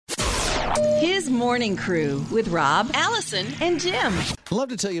His Morning Crew with Rob, Allison, and Jim. I'd love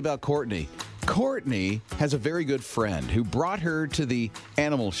to tell you about Courtney. Courtney has a very good friend who brought her to the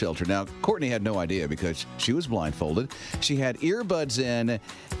animal shelter. Now, Courtney had no idea because she was blindfolded. She had earbuds in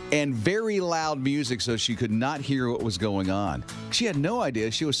and very loud music so she could not hear what was going on. She had no idea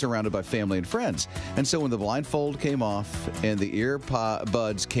she was surrounded by family and friends. And so when the blindfold came off and the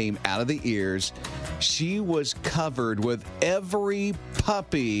earbuds came out of the ears, she was covered with every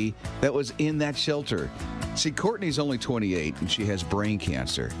puppy that was in that shelter. See, Courtney's only 28, and she has brain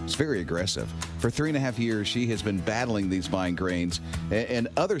cancer. It's very aggressive. For 3.5 years, she has been battling these migraines and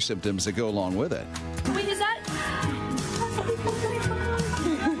other symptoms that go along with it. Wait, is that...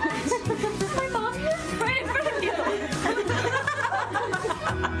 My mom here? Right in front of you.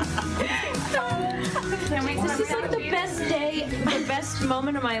 Can't wait. This is like the best day, the best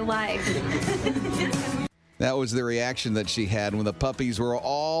moment of my life. That was the reaction that she had when the puppies were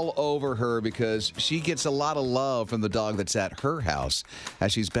all over her because she gets a lot of love from the dog that's at her house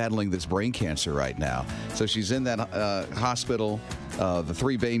as she's battling this brain cancer right now. So she's in that hospital, the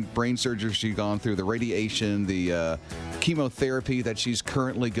 3 brain surgeries she's gone through, the radiation, the chemotherapy that she's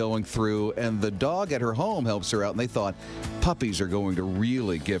currently going through, and the dog at her home helps her out, and they thought puppies are going to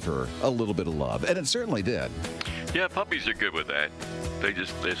really give her a little bit of love, and it certainly did. Yeah, puppies are good with that.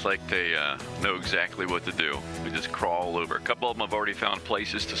 It's like they know exactly what to do. They just crawl over. A couple of them have already found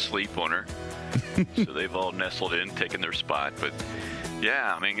places to sleep on her. So they've all nestled in, taken their spot. But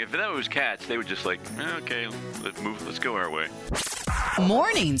yeah, I mean, if that was cats, they would just like, okay, let's go our way.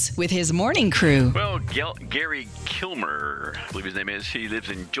 Mornings with his morning crew. Well, Gary Kilmer, I believe his name is, he lives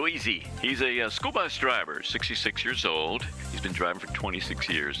in Jersey. He's a school bus driver, 66 years old. He's been driving for 26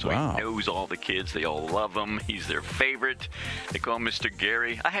 years, so wow. He knows all the kids. They all love him. He's their favorite. They call him Mr.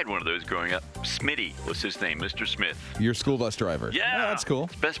 Gary. I had one of those growing up. Smitty was his name, Mr. Smith. Your school bus driver. Yeah. Oh, that's cool.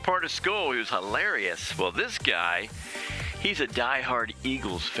 Best part of school, he was hilarious. Well, this guy, he's a diehard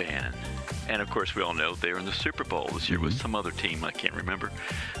Eagles fan. And, of course, we all know they're in the Super Bowl this year with some other team. I can't remember.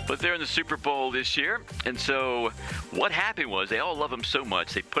 But they're in the Super Bowl this year. And so what happened was they all love him so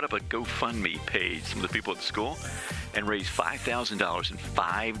much, they put up a GoFundMe page, some of the people at the school, and raised $5,000 in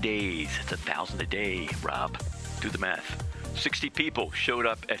 5 days. That's $1,000 a day, Rob. Do the math. 60 people showed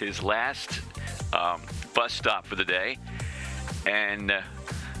up at his last bus stop for the day. And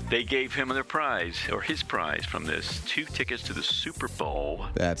they gave him their prize, or his prize from this, 2 tickets to the Super Bowl.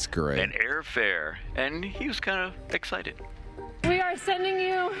 That's great. And airfare. And he was kind of excited. We are sending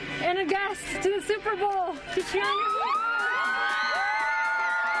you and a guest to the Super Bowl to cheer on your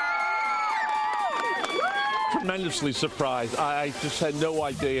Tremendously surprised. I just had no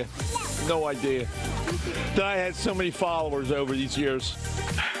idea that I had so many followers over these years.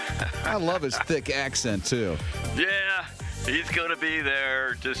 I love his thick accent, too. Yeah, he's going to be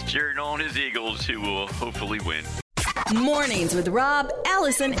there just cheering on his Eagles, who will hopefully win. Mornings with Rob,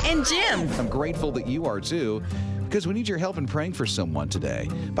 Allison, and Jim. I'm grateful that you are, too, because we need your help in praying for someone today.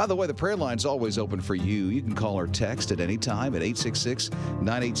 By the way, the prayer line's always open for you. You can call or text at any time at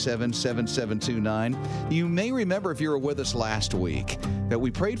 866-987-7729. You may remember, if you were with us last week, that we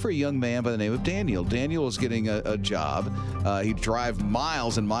prayed for a young man by the name of Daniel. Daniel is getting a job. He'd drive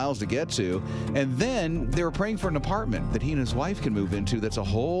miles and miles to get to. And then they were praying for an apartment that he and his wife can move into that's a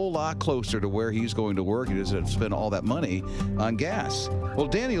whole lot closer to where he's going to work. He doesn't have to spend all that money on gas. Well,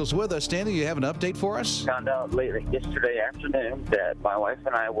 Daniel's with us. Daniel, you have an update for us? Found out yesterday afternoon that my wife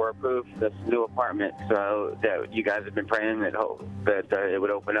and I were approved for this new apartment, so that you guys have been praying that it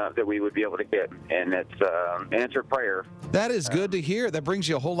would open up, that we would be able to get, and it's answered prayer. That is good to hear. That brings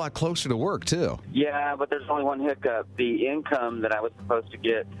you a whole lot closer to work, too. Yeah, but there's only one hiccup. The income that I was supposed to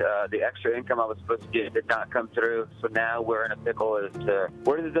get, the extra income I was supposed to get, did not come through, so now we're in a pickle as to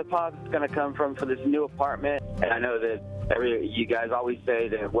where the deposit's going to come from for this new apartment. And I know that you guys always say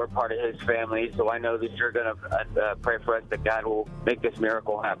that we're part of his family, so I know that you're going to pray for us that God will make this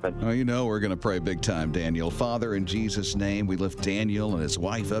miracle happen. Oh, you know we're going to pray big time, Daniel. Father, in Jesus' name, we lift Daniel and his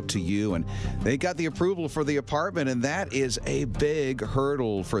wife up to you, and they got the approval for the apartment, and that is a big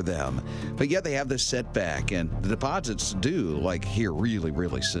hurdle for them. But yet they have this setback, and the deposits due, like, here really,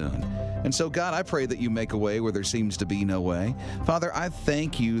 really soon. And so, God, I pray that you make a way where there seems to be no way. Father, I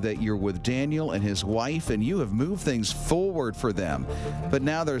thank you that you're with Daniel and his wife, and you have moved things forward for them. But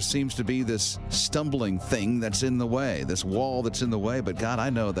now there seems to be this stumbling thing that's in the way, this wall that's in the way. But, God, I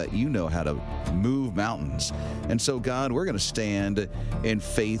know that you know how to move mountains. And so, God, we're going to stand in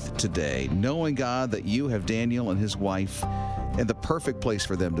faith today, knowing, God, that you have Daniel and his wife and the perfect place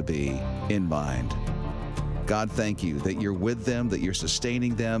for them to be in mind. God, thank you that you're with them, that you're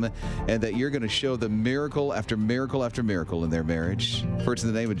sustaining them, and that you're going to show them miracle after miracle after miracle in their marriage. For it's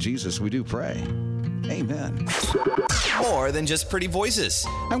in the name of Jesus we do pray. Amen. More than just pretty voices.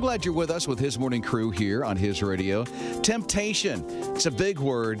 I'm glad you're with us with His Morning Crew here on His Radio. Temptation. It's a big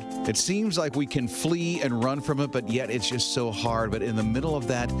word. It seems like we can flee and run from it, but yet it's just so hard. But in the middle of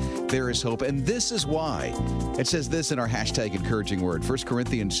that, there is hope. And this is why. It says this in our hashtag encouraging word. 1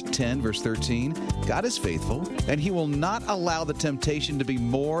 Corinthians 10, verse 13. God is faithful, and He will not allow the temptation to be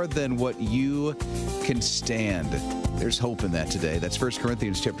more than what you can stand. There's hope in that today. That's 1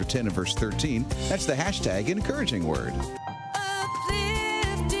 Corinthians chapter 10 and verse 13. That's the hashtag encouraging word.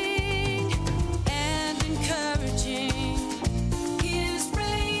 Uplifting and encouraging. His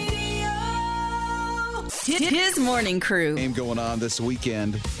radio. His Morning Crew. Game going on this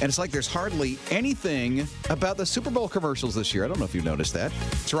weekend, and it's like there's hardly anything about the Super Bowl commercials this year. I don't know if you've noticed that.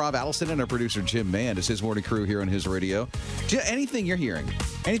 It's Rob Allison and our producer Jim Mann. It's His Morning Crew here on His Radio. Anything you're hearing?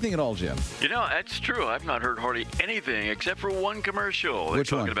 Anything at all, Jim? You know, that's true. I've not heard hardly anything except for one commercial. They're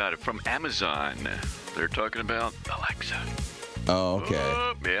talking about it from Amazon. They're talking about Alexa. Oh,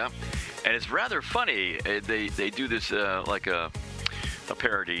 okay. Yeah. And it's rather funny. They do this like a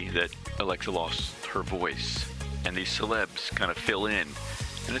parody that Alexa lost her voice. And these celebs kind of fill in.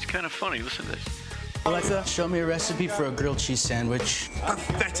 And it's kind of funny. Listen to this. Alexa, show me a recipe for a grilled cheese sandwich.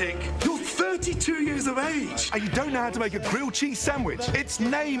 Pathetic. You're 32 years of age, and you don't know how to make a grilled cheese sandwich. Its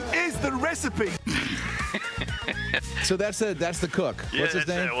name is the recipe. So that's the cook. Yeah, what's his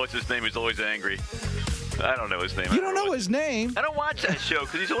name? What's his name? He's always angry. I don't know his name. You don't know his name? I don't watch that show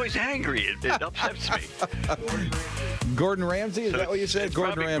because he's always angry. It upsets me. Gordon Ramsay? Is that what you said?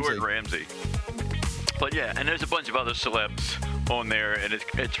 Gordon Ramsay. Gordon Ramsay. But yeah, and there's a bunch of other celebs on there, and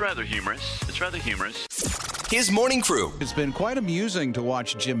it's rather humorous. It's rather humorous. His Morning Crew. It's been quite amusing to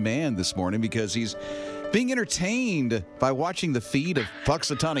watch Jim Mann this morning because he's being entertained by watching the feed of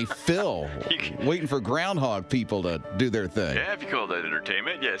Punxsutawney Phil, waiting for groundhog people to do their thing. Yeah, if you call that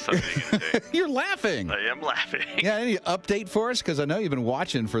entertainment, yes, I'm being entertained. You're laughing. I am laughing. Yeah, any update for us? Because I know you've been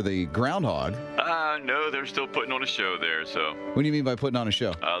watching for the groundhog. No, they're still putting on a show there, so. What do you mean by putting on a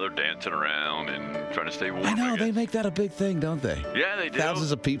show? They're dancing around and trying to stay warm. I know, they make that a big thing, don't they? Yeah, they do.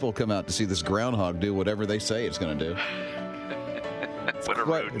 Thousands of people come out to see this groundhog do whatever they say it's going to do.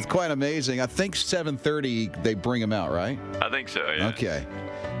 It's quite amazing. I think 7:30 they bring him out, right? I think so, yeah. Okay.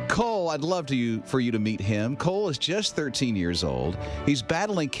 Cole, I'd love for you to meet him. Cole is just 13 years old. He's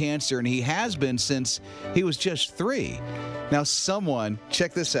battling cancer, and he has been since he was just 3. Now, someone,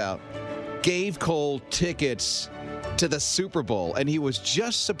 check this out, gave Cole tickets to the Super Bowl, and he was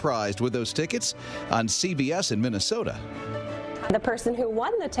just surprised with those tickets on CBS in Minnesota. The person who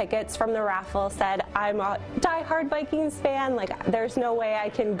won the tickets from the raffle said, I'm a diehard Vikings fan. Like, there's no way I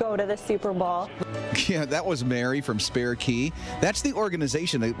can go to the Super Bowl. Yeah, that was Mary from Spare Key. That's the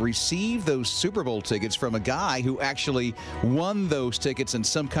organization that received those Super Bowl tickets from a guy who actually won those tickets in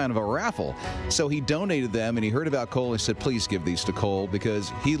some kind of a raffle. So he donated them, and he heard about Cole and said, please give these to Cole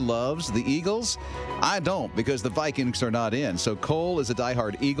because he loves the Eagles. I don't, because the Vikings are not in. So Cole is a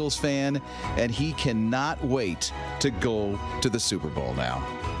diehard Eagles fan, and he cannot wait to go to the Super Bowl now.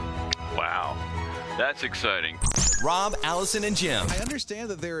 Wow. That's exciting. Rob, Allison, and Jim. I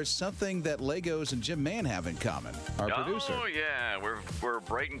understand that there is something that Legos and Jim Mann have in common, our producer. Oh, yeah. We're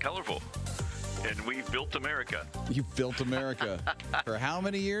bright and colorful. And we've built America. You've built America. For how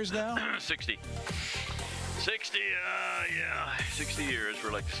many years now? 60. 60 years.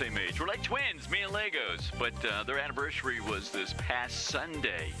 We're like the same age. We're like twins, me and Legos. But their anniversary was this past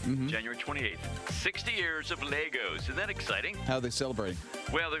Sunday, January 28th. 60 years of Legos. Isn't that exciting? How are they celebrating?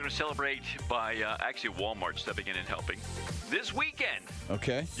 Well, they're going to celebrate by actually Walmart stepping in and helping. This weekend,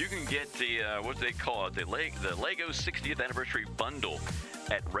 okay, you can get the, what do they call it, the Lego 60th anniversary bundle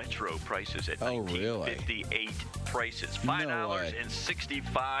at retro prices at $19.58 prices.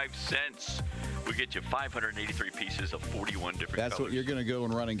 $5.65. We get you 583 pieces of 41 different That's colors. what you're going to go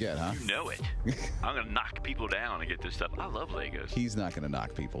and run and get, huh? You know it. I'm going to knock people down and get this stuff. I love Legos. He's not going to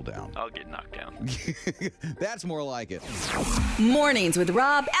knock people down. I'll get knocked down. That's more like it. Mornings with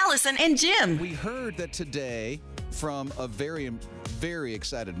Rob, Allison, and Jim. We heard that today from a very, very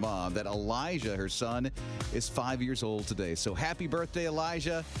excited mom that Elijah, her son, is 5 years old today. So happy birthday,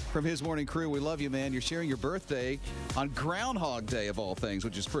 Elijah, from His Morning Crew. We love you, man. You're sharing your birthday on Groundhog Day, of all things,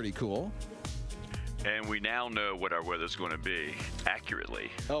 which is pretty cool. And we now know what our weather's going to be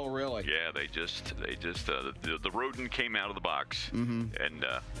accurately. Oh, really? Yeah, the rodent came out of the box. And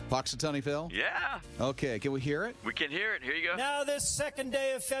Punxsutawney Phil? Yeah. Okay, can we hear it? We can hear it. Here you go. Now this second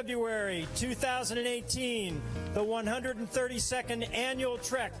day of February 2018, the 132nd annual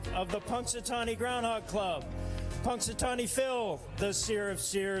trek of the Punxsutawney Groundhog Club Punxsutawney Phil, the seer of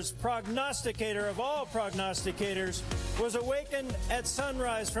seers, prognosticator of all prognosticators, was awakened at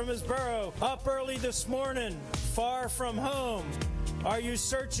sunrise from his burrow, up early this morning, far from home. Are you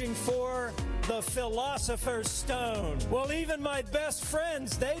searching for the philosopher's stone? Well, even my best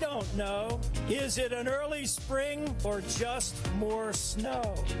friends, they don't know. Is it an early spring or just more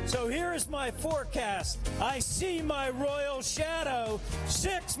snow? So here's my forecast. I see my royal shadow.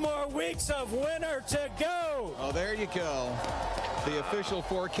 6 more weeks of winter to go. Oh, there you go. The official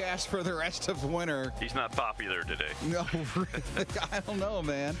forecast for the rest of winter. He's not popular today. No, really, I don't know,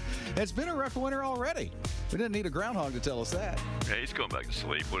 man. It's been a rough winter already. We didn't need a groundhog to tell us that. Yeah, he's going back to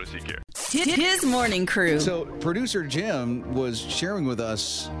sleep. What does he care? His morning crew. So producer Jim was sharing with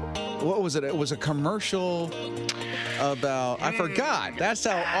us, what was it? It was a commercial about, I forgot. That's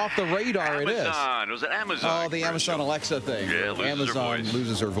how off the radar it is. Was it Amazon? Oh, the Amazon Alexa thing. Yeah, Amazon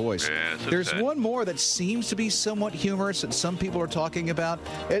loses her voice. Yeah, so There's sad. one more that seems to be somewhat humorous that some people are talking about.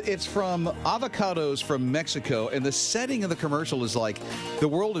 It's from avocados from Mexico, and the setting of the commercial is like the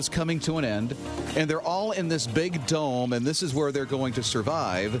world is coming to an end, and they're all in this big dome, and this is where they're going to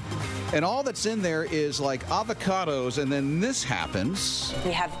survive. And all that's in there is like avocados, and then this happens.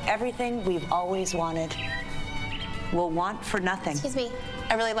 We have everything we've always wanted. We'll want for nothing. Excuse me.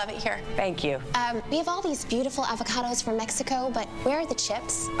 I really love it here. Thank you. We have all these beautiful avocados from Mexico, but where are the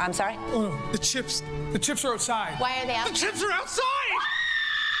chips? I'm sorry? Oh, the chips are outside. Why are they outside? The chips are outside!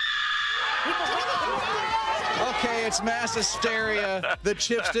 Okay, it's mass hysteria. The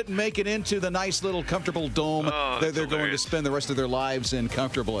chips didn't make it into the nice little comfortable dome that they're going to spend the rest of their lives in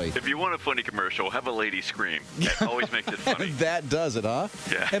comfortably. If you want a funny commercial, have a lady scream. That always makes it funny. That does it, huh?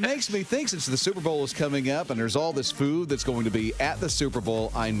 Yeah. It makes me think, since the Super Bowl is coming up and there's all this food that's going to be at the Super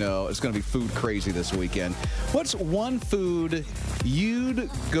Bowl, I know it's going to be food crazy this weekend. What's one food you'd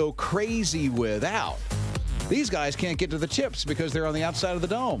go crazy without? These guys can't get to the chips because they're on the outside of the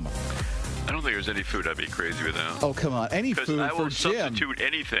dome. I don't think there's any food I'd be crazy without. Oh, come on. Any food I will for Jim. substitute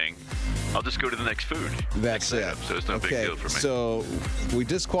anything. I'll just go to the next food. That's it. So it's no big deal for me. So we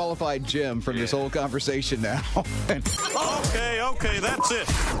disqualified Jim from this whole conversation now. Okay, that's it.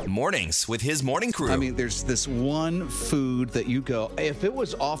 Mornings with his morning crew. I mean, there's this one food that you go, if it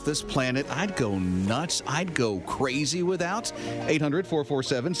was off this planet, I'd go nuts. I'd go crazy without.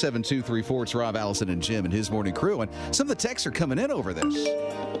 800-447-7234. It's Rob, Allison, and Jim and his morning crew. And some of the texts are coming in over this.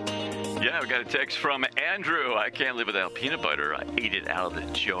 Yeah, we got a text from Andrew. I can't live without peanut butter. I ate it out of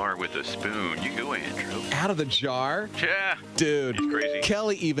the jar with a spoon. You go, Andrew. Out of the jar? Yeah. Dude. He's crazy.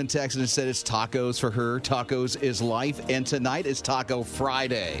 Kelly even texted and said it's tacos for her. Tacos is life. And tonight is Taco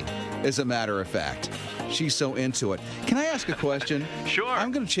Friday, as a matter of fact. She's so into it. Can I ask a question? Sure.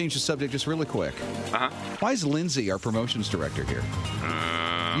 I'm going to change the subject just really quick. Uh-huh. Why is Lindsay our promotions director here?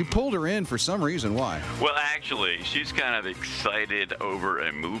 You pulled her in for some reason. Why? Well, actually, she's kind of excited over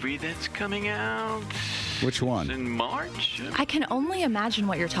a movie that's coming out. Which one? In March. I can only imagine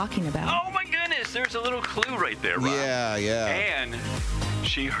what you're talking about. Oh, my goodness. There's a little clue right there, Rob. Yeah. And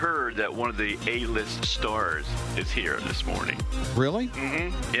she heard that one of the A-list stars is here this morning. Really?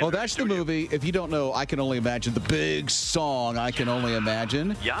 Mm-hmm. Oh, that's the movie. If you don't know, I Can Only Imagine. The big song, I Can Only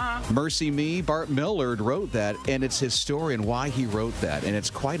Imagine. Yeah. Mercy Me, Bart Millard wrote that, and it's his story and why he wrote that, and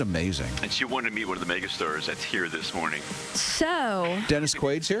it's quite amazing. And she wanted to meet one of the megastars that's here this morning. So, Dennis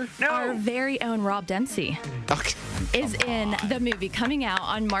Quaid's here? our very own Rob Dempsey is in the movie coming out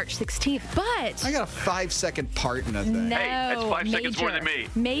on March 16th, but I got a 5-second part in that thing. No, Hey, that's 5 seconds more than me.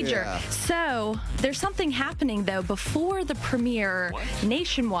 Major. Yeah. So there's something happening though before the premiere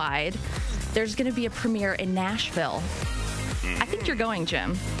nationwide. There's going to be a premiere in Nashville. I think you're going,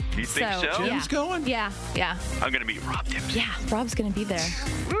 Jim. You think so? Jim's going? Yeah. I'm going to meet Rob Dempsey. Yeah, Rob's going to be there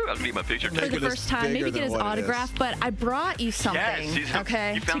Woo, I'll need my picture for taken. the first time. Maybe get his autograph, but I brought you something, Yes,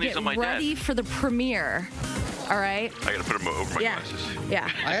 okay, you found to these get on my ready desk. for the premiere. All right? I got to put them over my Yeah. glasses. Yeah.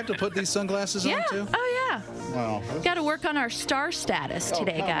 I have to put these sunglasses on, too? Oh, yeah. Wow. Got to work on our star status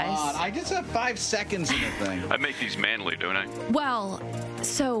today, come guys. on. I just have 5 seconds in the thing. I make these manly, don't I? Well,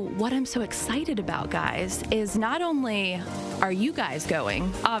 so what I'm so excited about, guys, is not only are you guys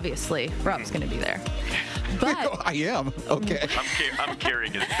going, obviously, Rob's going to be there, but I am. Okay. I'm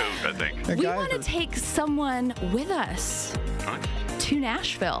carrying his coat, I think. we want to take someone with us to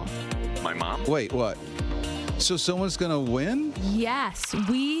Nashville. My mom? Wait, what? So someone's going to win? Yes,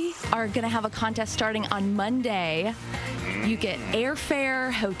 we are going to have a contest starting on Monday. You get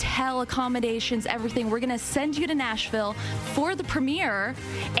airfare, hotel accommodations, everything. We're going to send you to Nashville for the premiere.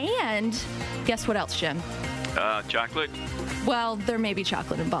 And guess what else, Jim? Chocolate? Well, there may be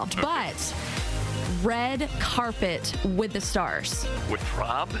chocolate involved, but red carpet with the stars. With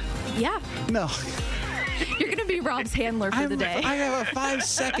Rob? Yeah. No. You're going to be Rob's handler for the day. I have a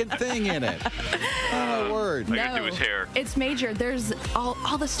 5-second thing in it. Oh, my word. I got to do his hair. It's major. There's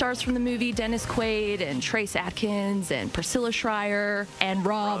all the stars from the movie, Dennis Quaid and Trace Atkins and Priscilla Schreier and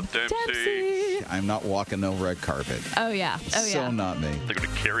Rob Dempsey. I'm not walking no red carpet. Oh, yeah. So not me. They're going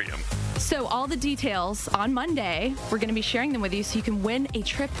to carry him. So all the details on Monday, we're going to be sharing them with you so you can win a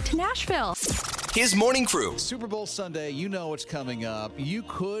trip to Nashville. His morning crew. Super Bowl Sunday, you know what's coming up. You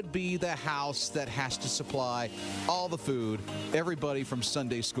could be the house that has to supply all the food. Everybody from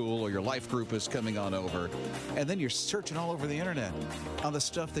Sunday school or your life group is coming on over. And then you're searching all over the internet on the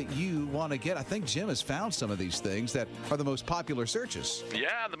stuff that you want to get. I think Jim has found some of these things that are the most popular searches.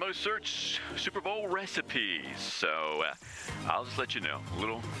 Yeah, the most searched Super Bowl recipes. So I'll just let you know.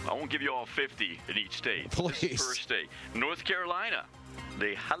 I won't give you all 50 in each state. Please. This is first state. North Carolina.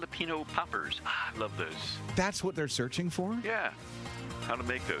 The jalapeno poppers. I love those. That's what they're searching for? Yeah. How to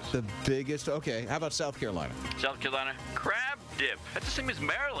make those. The biggest. Okay. How about South Carolina? South Carolina, crab dip. That's the same as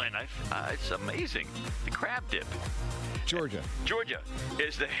Maryland. It's amazing. The crab dip. Georgia. Georgia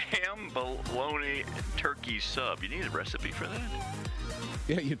is the ham, bologna, turkey sub. You need a recipe for that?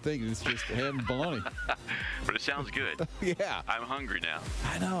 Yeah, you'd think it's just ham and bologna. But it sounds good. Yeah. I'm hungry now.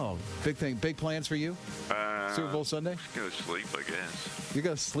 I know. Big thing. Big plans for you? Super Bowl Sunday? Go to sleep, I guess. You're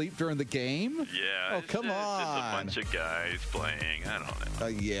going to sleep during the game? Yeah. Oh, come on. Just a bunch of guys playing. I don't know.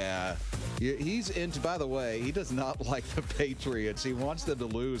 Yeah. He's into, by the way, he does not like the Patriots. He wants them to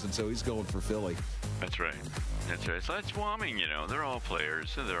lose, and so he's going for Philly. That's right. That's right. So that's swarming, They're all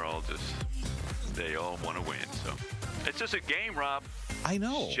players, so they all want to win. So it's just a game, Rob. I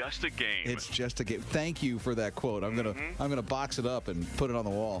know. It's just a game. It's just a game. Thank you for that quote. I'm gonna box it up and put it on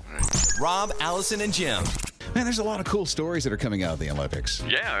the wall. Rob, Allison, and Jim. Man, there's a lot of cool stories that are coming out of the Olympics.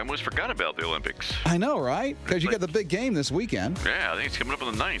 Yeah, I almost forgot about the Olympics. I know, right? Because you got the big game this weekend. Yeah, I think it's coming up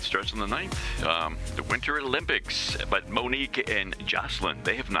on the 9th. Starts on the 9th. The Winter Olympics. But Monique and Jocelyn,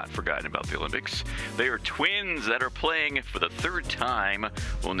 they have not forgotten about the Olympics. They are twins that are playing for the 3rd time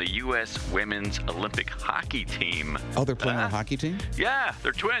on the U.S. Women's Olympic hockey team. Oh, they're playing on a hockey team? Yeah,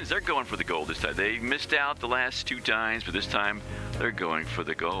 they're twins. They're going for the gold this time. They missed out the last 2 times, but this time they're going for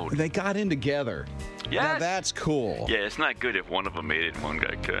the gold. They got in together. Yes. Now that's cool. Yeah, it's not good if one of them made it and one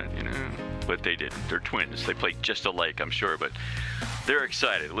got cut, But they didn't. They're twins. They play just alike, I'm sure, but they're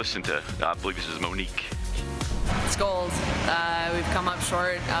excited. Listen to, I believe this is Monique. It's gold. We've come up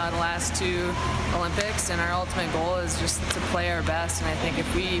short the last 2 Olympics, and our ultimate goal is just to play our best. And I think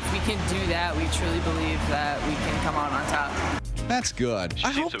if we can do that, we truly believe that we can come out on top. That's good.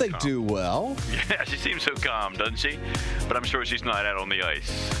 I hope they do well. Yeah, she seems so calm, doesn't she? But I'm sure she's not out on the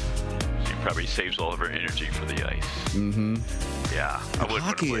ice. She probably saves all of her energy for the ice. Mm-hmm. Yeah.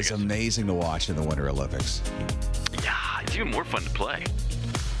 Hockey is amazing to watch in the Winter Olympics. Yeah, it's even more fun to play.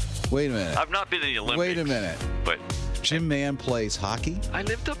 Wait a minute. I've not been in the Olympics. Wait a minute. But Jim Mann plays hockey? I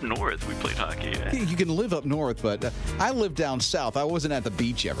lived up north. We played hockey. Yeah. You can live up north, but I lived down south. I wasn't at the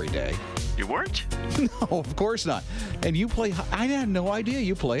beach every day. You weren't? No, of course not. And you play, I had no idea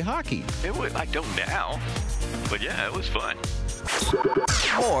you play hockey. I don't now. But yeah, it was fun.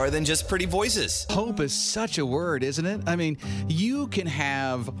 More than just pretty voices. Hope is such a word, isn't it? I mean, you can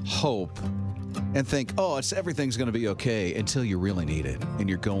have hope and think, everything's going to be okay until you really need it and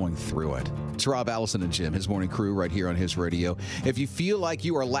you're going through it. It's Rob, Allison, and Jim, his morning crew right here on his radio. If you feel like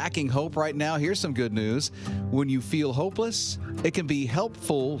you are lacking hope right now, here's some good news. When you feel hopeless, it can be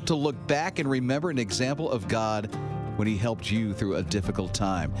helpful to look back and remember an example of God when he helped you through a difficult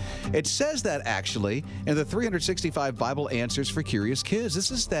time. It says that actually in the 365 Bible Answers for Curious Kids.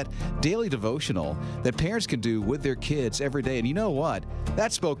 This is that daily devotional that parents can do with their kids every day. And you know what?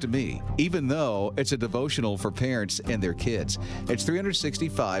 That spoke to me, even though it's a devotional for parents and their kids. It's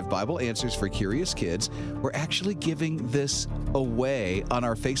 365 Bible Answers for Curious Kids. We're actually giving this away on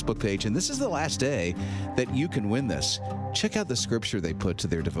our Facebook page, and this is the last day that you can win this. Check out the scripture they put to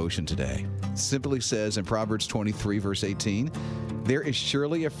their devotion today. It simply says in Proverbs 23, verse 18, there is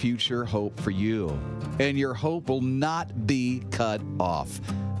surely a future hope for you, and your hope will not be cut off.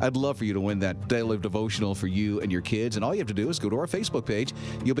 I'd love for you to win that daily devotional for you and your kids, and all you have to do is go to our Facebook page.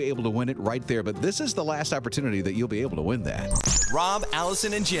 You'll be able to win it right there, but this is the last opportunity that you'll be able to win that. Rob,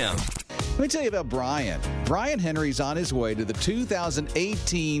 Allison, and Jim. Let me tell you about Brian. Brian Henry's on his way to the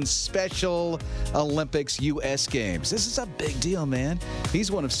 2018 Special Olympics U.S. Games. This is a big deal, man. He's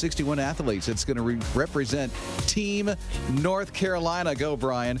one of 61 athletes that's going to represent Team North Carolina. Go,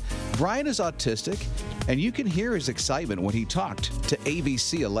 Brian. Brian is autistic, and you can hear his excitement when he talked to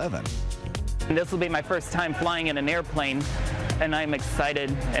ABC 11. This will be my first time flying in an airplane, and I'm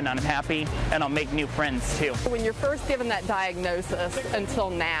excited, and I'm happy, and I'll make new friends, too. When you're first given that diagnosis until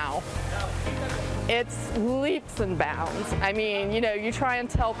now, it's leaps and bounds. I mean, you try and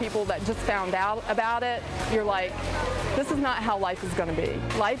tell people that just found out about it, you're like, this is not how life is going to be.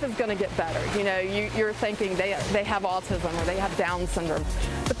 Life is going to get better. You're thinking they have autism or they have Down syndrome.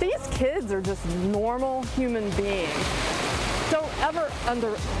 But these kids are just normal human beings. Don't ever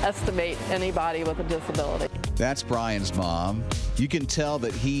underestimate anybody with a disability. That's Brian's mom. You can tell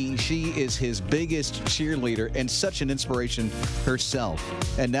that she is his biggest cheerleader and such an inspiration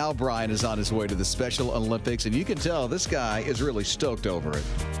herself. And now Brian is on his way to the Special Olympics, and you can tell this guy is really stoked over it.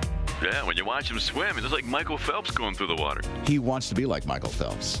 Yeah, when you watch him swim, it looks like Michael Phelps going through the water. He wants to be like Michael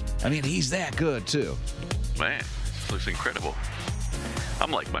Phelps. I mean, he's that good, too. Man, this looks incredible.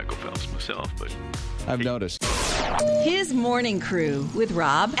 I'm like Michael Phelps myself, but... I've noticed. His Morning Crew with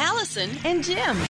Rob, Allison, and Jim.